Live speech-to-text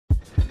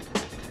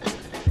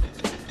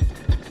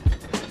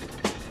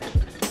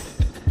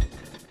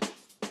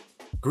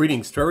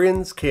Greetings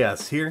Terrarians,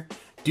 Khaios here.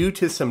 Due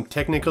to some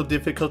technical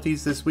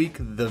difficulties this week,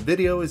 the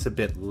video is a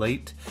bit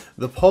late.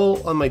 The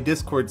poll on my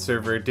Discord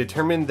server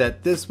determined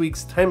that this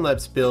week's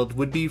time-lapse build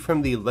would be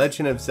from the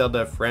Legend of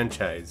Zelda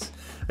franchise.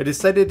 I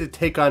decided to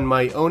take on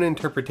my own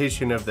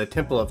interpretation of the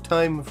Temple of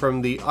Time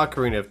from the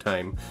Ocarina of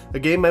Time, a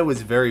game I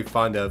was very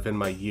fond of in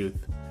my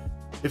youth.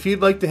 If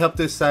you'd like to help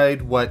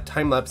decide what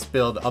time-lapse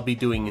build I'll be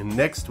doing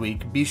next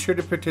week, be sure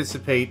to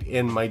participate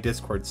in my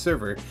Discord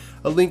server.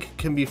 A link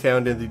can be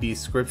found in the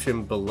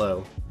description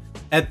below.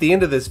 At the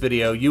end of this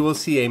video, you will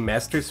see a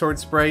Master Sword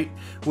sprite,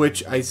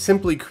 which I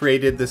simply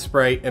created the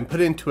sprite and put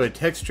into a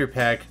texture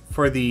pack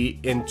for the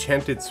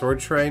Enchanted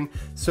Sword Shrine,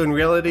 so in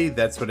reality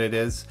that's what it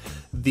is.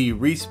 The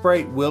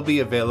resprite will be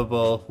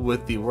available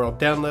with the world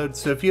download,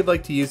 so if you'd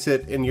like to use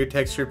it in your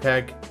texture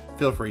pack,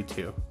 feel free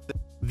to.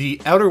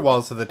 The outer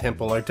walls of the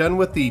temple are done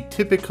with the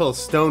typical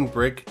stone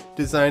brick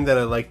design that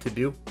I like to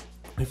do.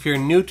 If you're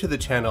new to the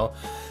channel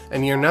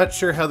and you're not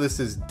sure how this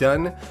is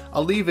done,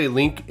 I'll leave a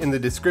link in the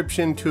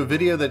description to a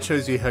video that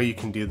shows you how you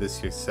can do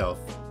this yourself.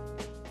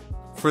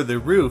 For the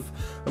roof,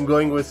 I'm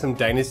going with some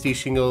Dynasty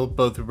shingle,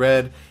 both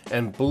red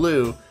and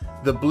blue.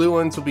 The blue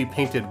ones will be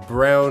painted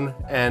brown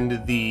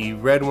and the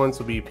red ones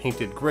will be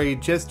painted gray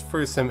just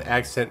for some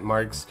accent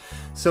marks,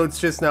 so it's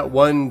just not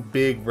one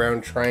big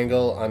round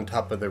triangle on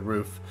top of the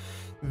roof.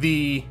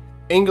 The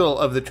angle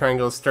of the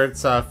triangle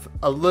starts off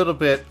a little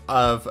bit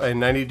of a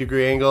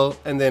 90-degree angle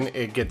and then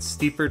it gets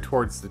steeper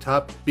towards the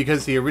top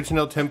because the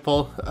original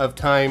Temple of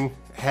Time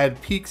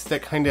had peaks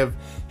that kind of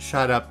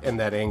shot up in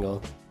that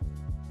angle.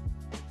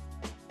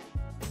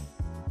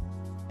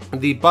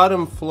 The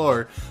bottom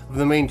floor of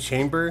the main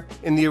chamber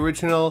in the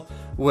original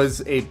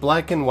was a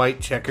black and white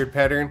checkered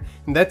pattern,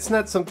 and that's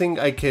not something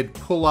I could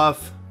pull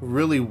off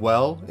really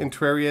well in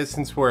Terraria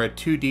since we're a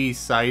 2D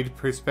side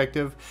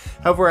perspective.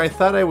 However, I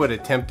thought I would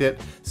attempt it,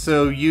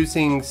 so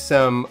using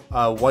some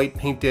white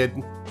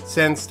painted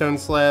sandstone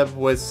slab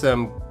with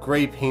some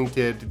gray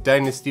painted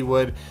Dynasty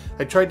wood,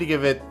 I tried to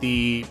give it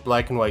the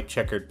black and white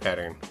checkered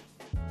pattern.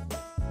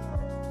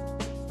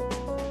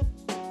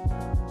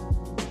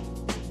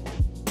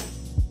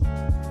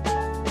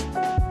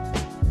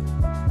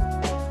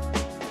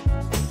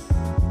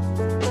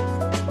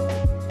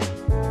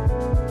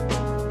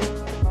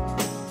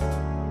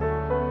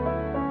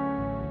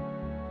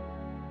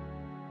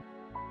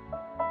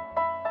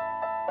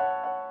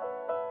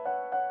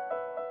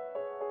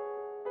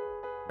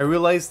 I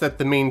realized that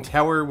the main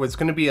tower was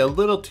going to be a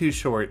little too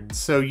short,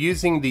 so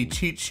using the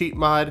cheat sheet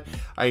mod,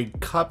 I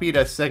copied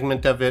a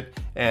segment of it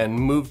and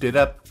moved it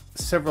up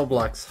several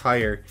blocks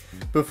higher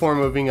before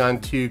moving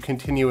on to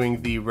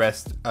continuing the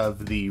rest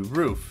of the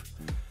roof.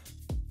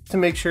 To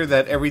make sure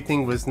that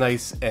everything was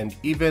nice and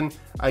even,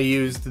 I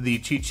used the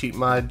cheat sheet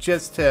mod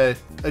just to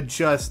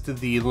adjust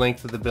the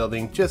length of the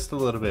building just a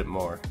little bit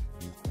more.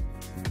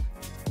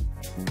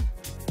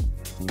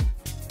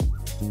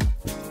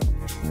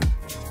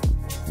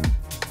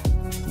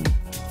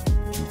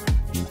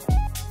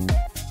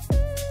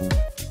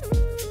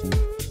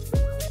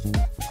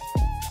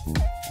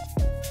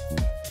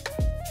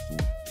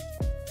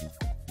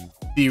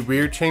 The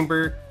rear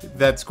chamber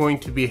that's going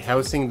to be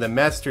housing the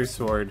Master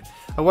Sword,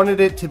 I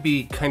wanted it to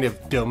be kind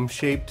of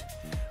dome-shaped.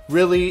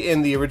 Really,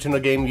 in the original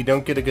game, you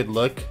don't get a good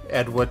look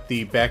at what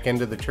the back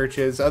end of the church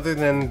is, other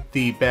than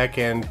the back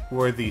end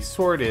where the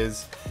sword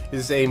is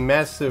a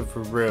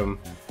massive room.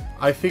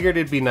 I figured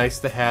it'd be nice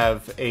to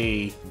have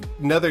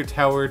another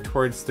tower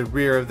towards the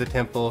rear of the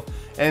temple,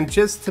 and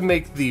just to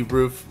make the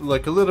roof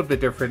look a little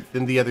bit different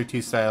than the other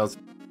two styles.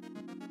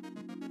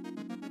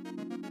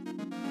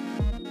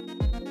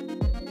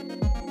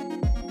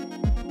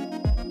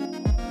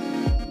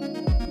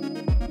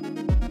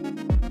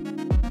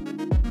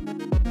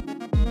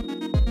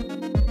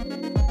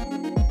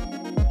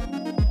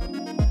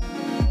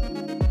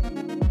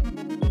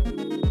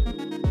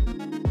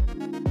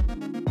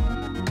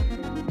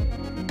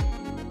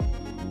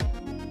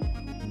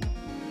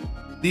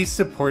 These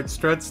support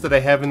struts that I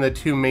have in the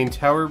two main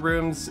tower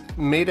rooms,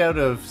 made out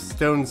of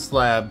stone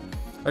slab,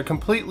 are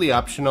completely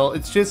optional.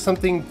 It's just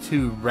something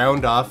to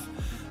round off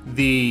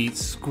the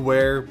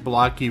square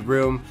blocky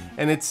room,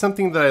 and it's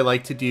something that I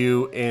like to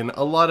do in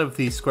a lot of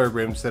the square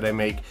rooms that I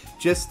make,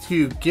 just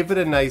to give it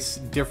a nice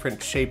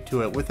different shape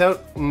to it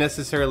without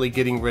necessarily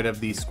getting rid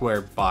of the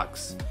square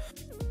box.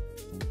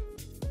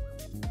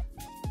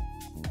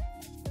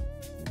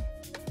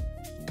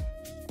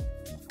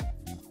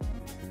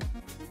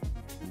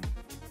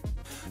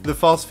 The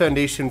false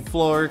foundation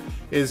floor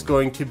is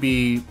going to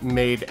be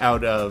made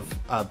out of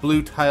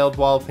blue tiled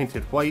wall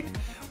painted white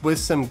with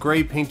some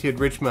gray painted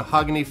rich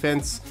mahogany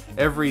fence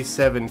every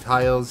 7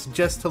 tiles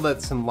just to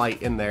let some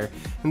light in there.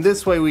 And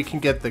this way we can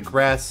get the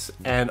grass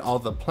and all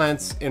the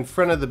plants in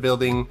front of the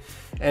building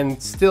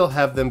and still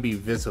have them be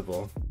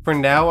visible. For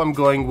now I'm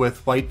going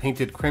with white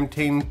painted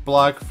crimtane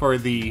block for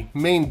the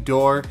main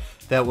door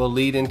that will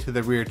lead into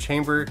the rear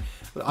chamber.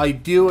 I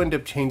do end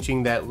up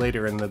changing that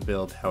later in the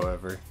build,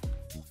 however.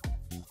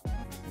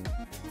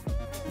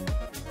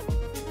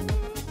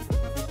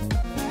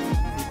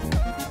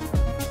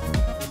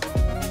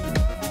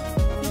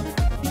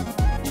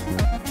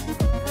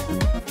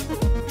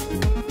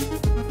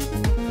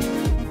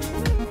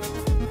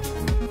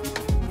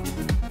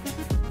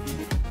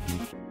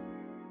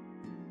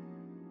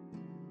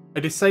 I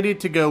decided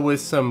to go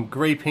with some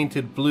gray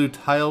painted blue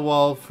tile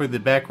wall for the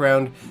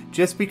background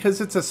just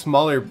because it's a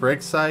smaller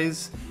brick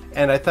size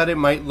and I thought it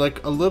might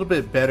look a little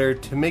bit better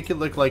to make it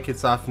look like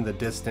it's off in the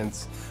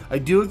distance. I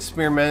do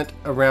experiment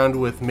around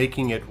with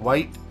making it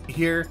white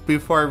here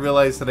before I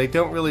realized that I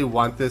don't really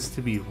want this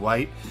to be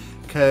white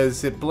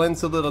because it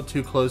blends a little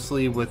too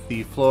closely with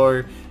the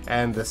floor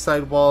and the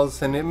side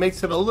walls and it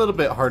makes it a little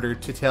bit harder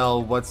to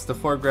tell what's the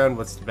foreground,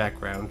 what's the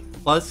background.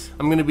 Plus,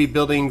 I'm going to be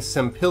building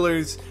some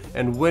pillars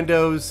and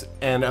windows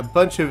and a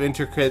bunch of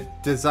intricate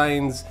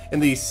designs in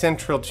the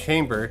central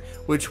chamber,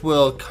 which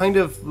will kind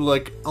of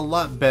look a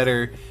lot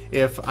better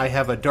if I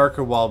have a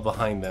darker wall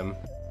behind them.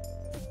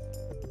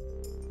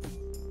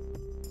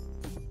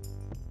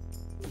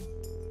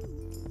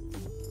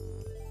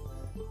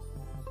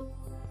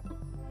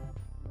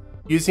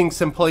 Using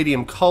some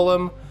palladium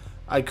column,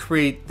 I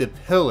create the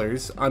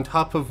pillars, on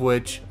top of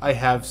which I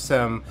have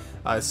some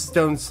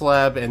stone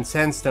slab and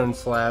sandstone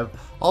slab,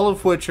 all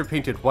of which are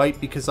painted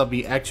white because I'll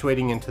be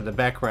actuating into the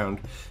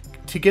background.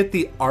 To get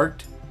the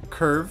art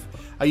curve,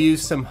 I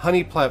use some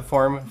honey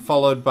platform,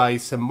 followed by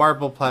some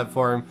marble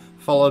platform,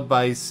 followed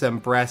by some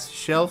brass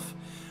shelf,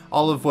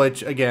 all of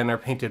which again are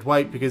painted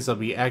white because they'll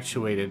be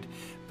actuated.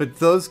 But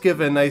those give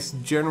a nice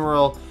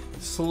general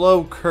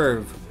slow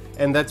curve,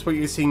 and that's what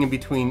you're seeing in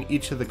between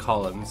each of the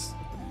columns.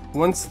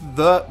 Once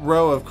the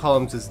row of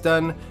columns is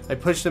done, I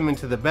push them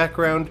into the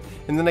background,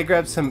 and then I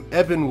grab some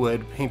ebon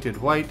wood painted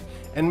white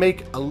and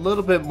make a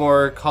little bit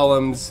more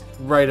columns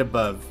right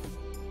above.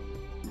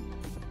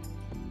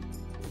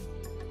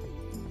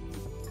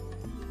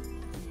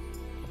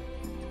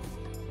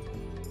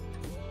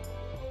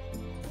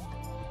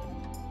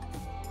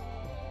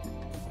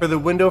 For the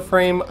window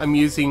frame, I'm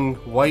using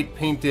white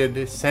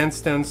painted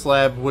sandstone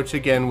slab, which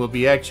again will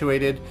be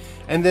actuated,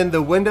 and then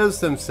the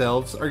windows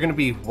themselves are going to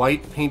be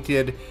white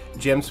painted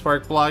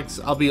gemspark blocks.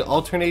 I'll be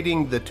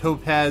alternating the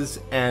topaz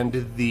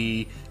and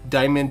the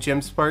diamond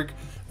gemspark.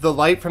 The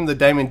light from the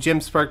diamond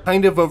gemspark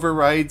kind of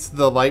overrides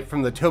the light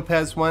from the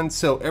topaz one,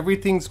 so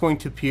everything's going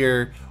to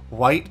appear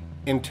white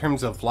in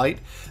terms of light,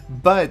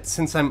 but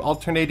since I'm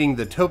alternating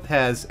the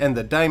topaz and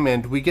the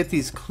diamond, we get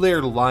these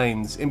clear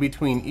lines in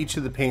between each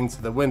of the panes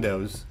of the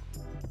windows.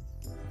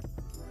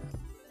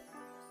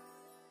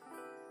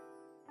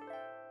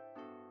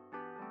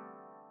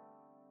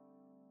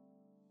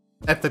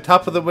 At the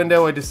top of the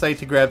window, I decide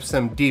to grab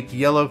some deep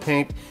yellow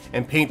paint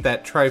and paint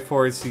that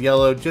Triforce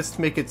yellow just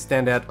to make it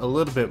stand out a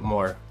little bit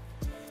more.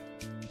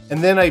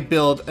 And then I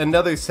build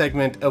another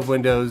segment of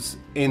windows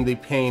in the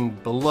pane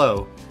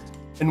below.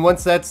 And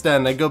once that's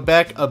done, I go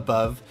back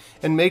above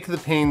and make the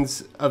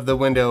panes of the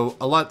window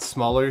a lot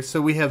smaller, so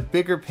we have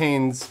bigger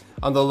panes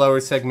on the lower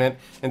segment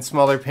and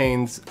smaller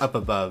panes up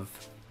above.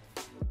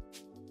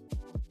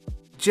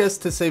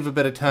 Just to save a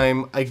bit of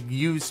time, I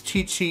use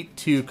CheatSheet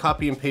to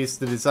copy and paste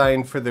the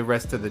design for the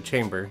rest of the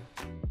chamber.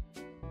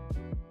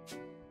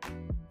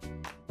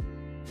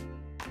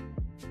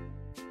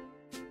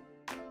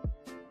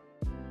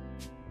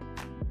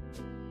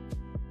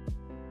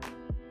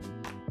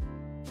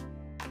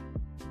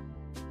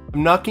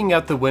 I'm knocking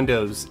out the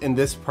windows in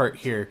this part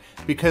here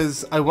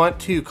because I want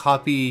to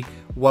copy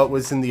what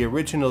was in the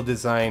original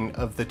design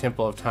of the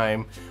Temple of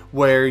Time,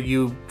 where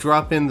you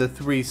drop in the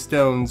 3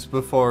 stones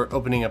before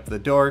opening up the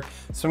door.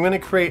 So I'm going to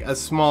create a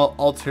small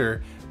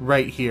altar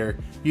right here.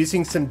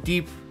 Using some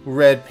deep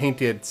red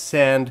painted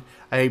sand,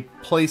 I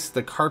place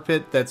the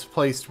carpet that's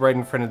placed right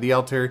in front of the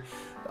altar,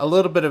 a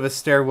little bit of a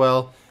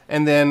stairwell,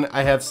 and then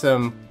I have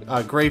some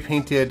gray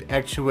painted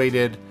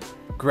actuated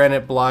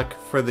granite block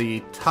for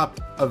the top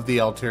of the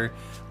altar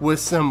with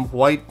some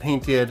white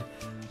painted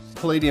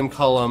palladium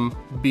column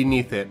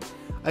beneath it.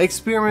 I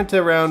experimented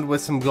around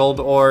with some gold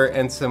ore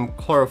and some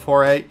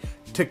chlorophorite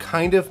to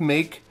kind of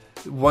make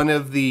one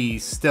of the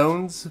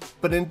stones,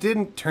 but it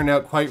didn't turn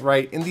out quite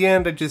right. In the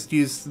end, I just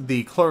used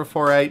the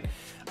chlorophorite,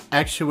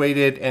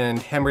 actuated and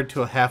hammered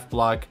to a half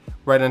block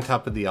right on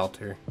top of the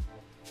altar.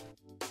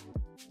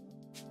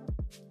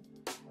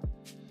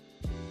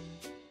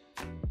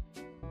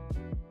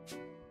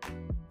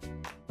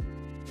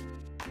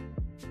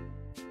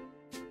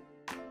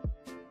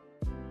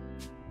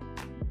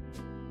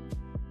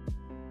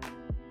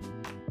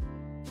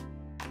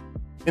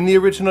 In the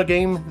original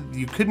game,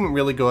 you couldn't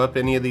really go up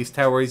any of these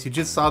towers, you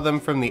just saw them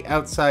from the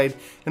outside,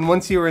 and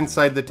once you were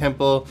inside the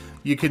temple,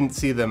 you couldn't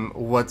see them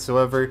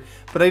whatsoever.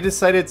 But I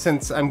decided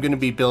since I'm going to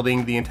be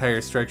building the entire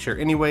structure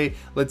anyway,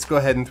 let's go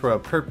ahead and throw a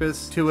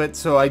purpose to it.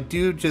 So I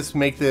do just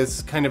make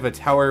this kind of a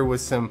tower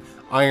with some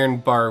iron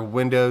bar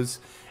windows,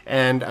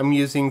 and I'm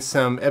using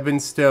some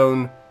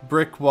ebonstone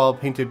brick wall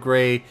painted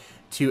gray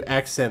to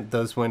accent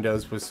those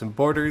windows with some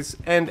borders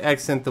and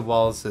accent the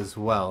walls as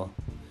well.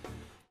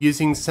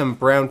 Using some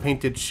brown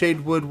painted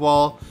shade wood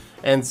wall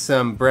and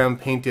some brown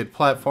painted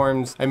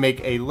platforms, I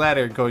make a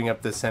ladder going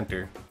up the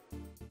center.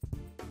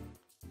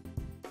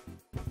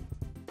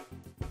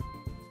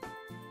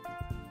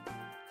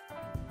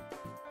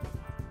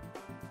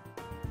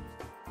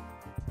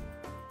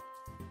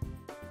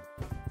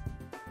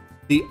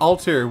 The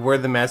altar where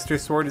the Master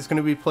Sword is going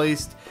to be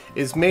placed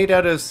is made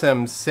out of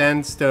some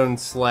sandstone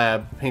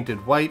slab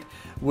painted white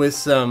with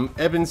some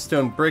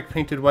ebonstone brick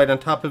painted white on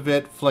top of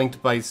it,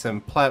 flanked by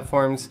some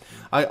platforms.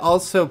 I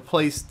also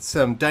placed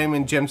some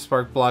diamond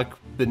gemspark block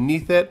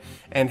beneath it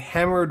and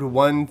hammered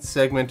one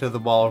segment of the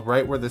wall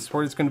right where the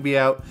sword is going to be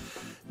out.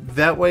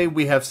 That way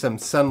we have some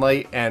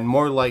sunlight and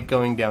more light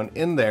going down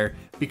in there,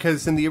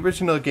 because in the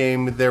original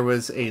game there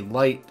was a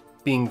light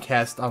being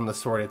cast on the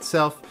sword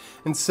itself,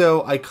 and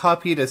so I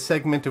copied a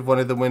segment of one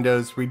of the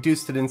windows,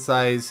 reduced it in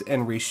size,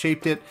 and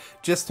reshaped it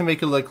just to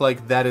make it look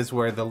like that is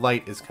where the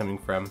light is coming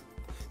from.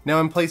 Now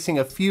I'm placing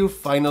a few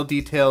final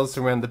details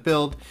around the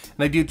build,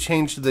 and I do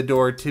change the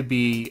door to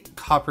be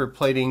copper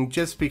plating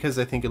just because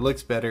I think it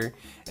looks better,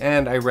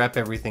 and I wrap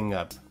everything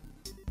up.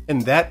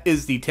 And that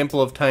is the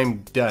Temple of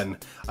Time done.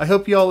 I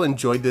hope you all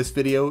enjoyed this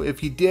video.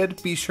 If you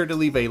did, be sure to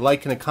leave a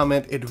like and a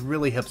comment. It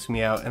really helps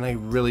me out, and I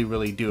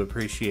really do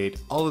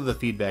appreciate all of the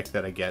feedback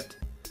that I get.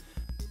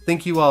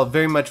 Thank you all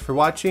very much for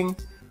watching.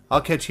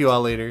 I'll catch you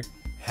all later.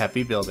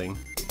 Happy building.